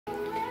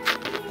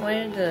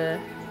wanted to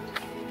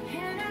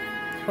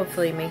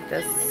hopefully make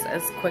this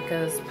as quick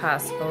as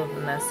possible,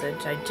 the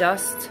message. I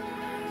just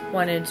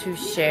wanted to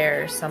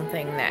share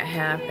something that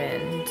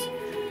happened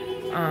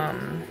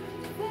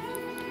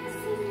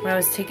when I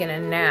was taking a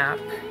nap,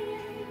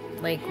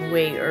 like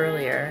way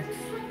earlier,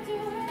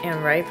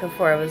 and right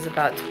before I was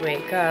about to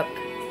wake up,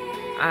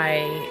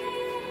 I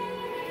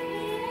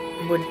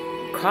would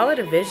call it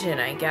a vision,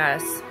 I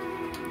guess,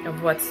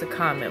 of what's to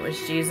come. It was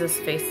Jesus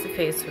face to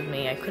face with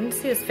me. I couldn't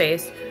see his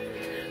face,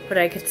 but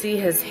I could see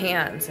his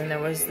hands, and there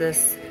was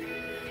this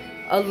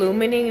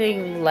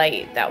illuminating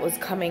light that was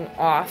coming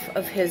off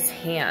of his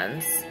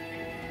hands,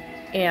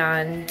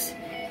 and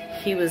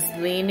he was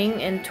leaning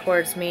in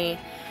towards me,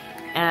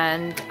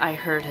 and I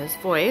heard his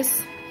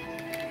voice.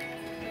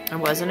 It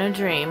wasn't a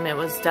dream, it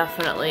was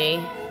definitely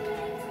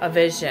a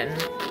vision,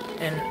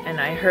 and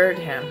I heard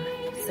him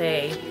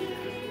say,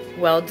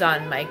 "Well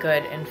done, my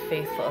good and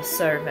faithful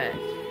servant."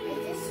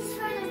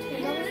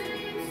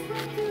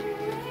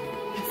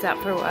 Is that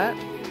for what?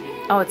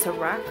 Oh, it's a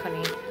rock,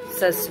 honey. It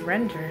says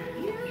surrender.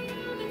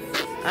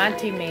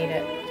 Auntie made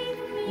it.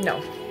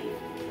 No.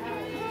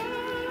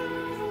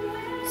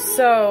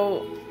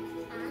 So,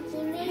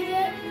 Auntie made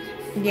it?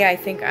 yeah, I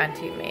think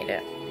Auntie made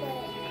it.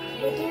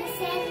 What do you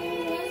say in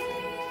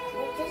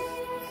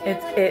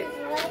this?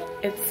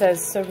 It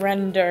says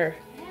surrender.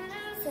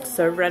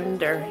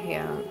 Surrender.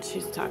 Yeah,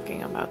 she's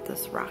talking about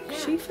this rock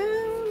she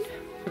found.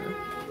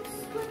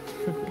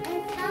 I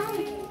found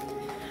it.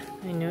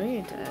 I know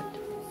you did.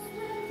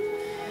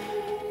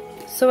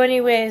 So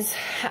anyways,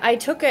 I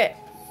took it,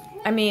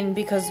 I mean,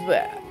 because,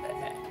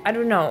 I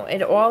don't know,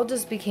 it all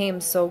just became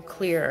so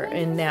clear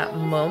in that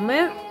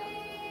moment.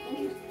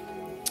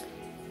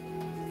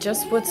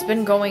 Just what's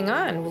been going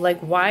on.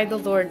 Like, why the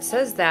Lord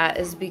says that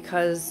is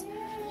because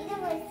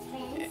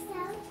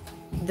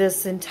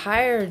this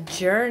entire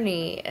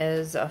journey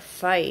is a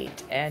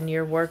fight, and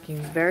you're working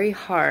very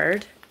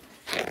hard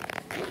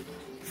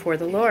for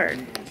the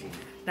Lord.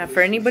 Not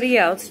for anybody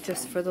else,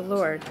 just for the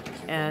Lord.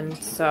 And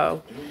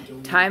so,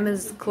 time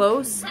is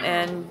close,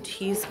 and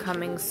he's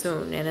coming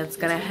soon, and it's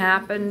going to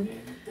happen.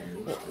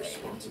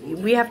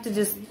 We have to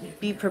just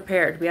be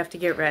prepared. We have to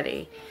get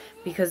ready,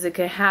 because it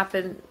could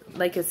happen,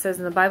 like it says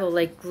in the Bible,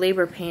 like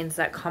labor pains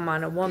that come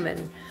on a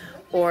woman,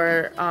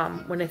 or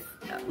when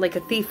like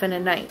a thief in the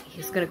night.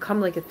 He's going to come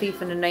like a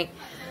thief in the night.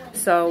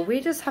 So we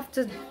just have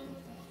to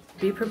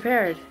be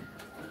prepared.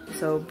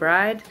 So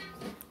bride,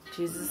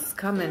 Jesus is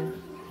coming.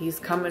 He's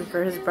coming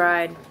for his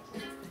bride.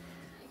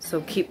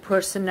 So keep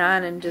pushing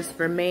on and just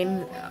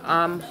remain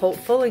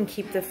hopeful and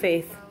keep the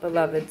faith,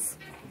 beloveds.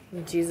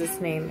 In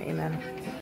Jesus' name, amen.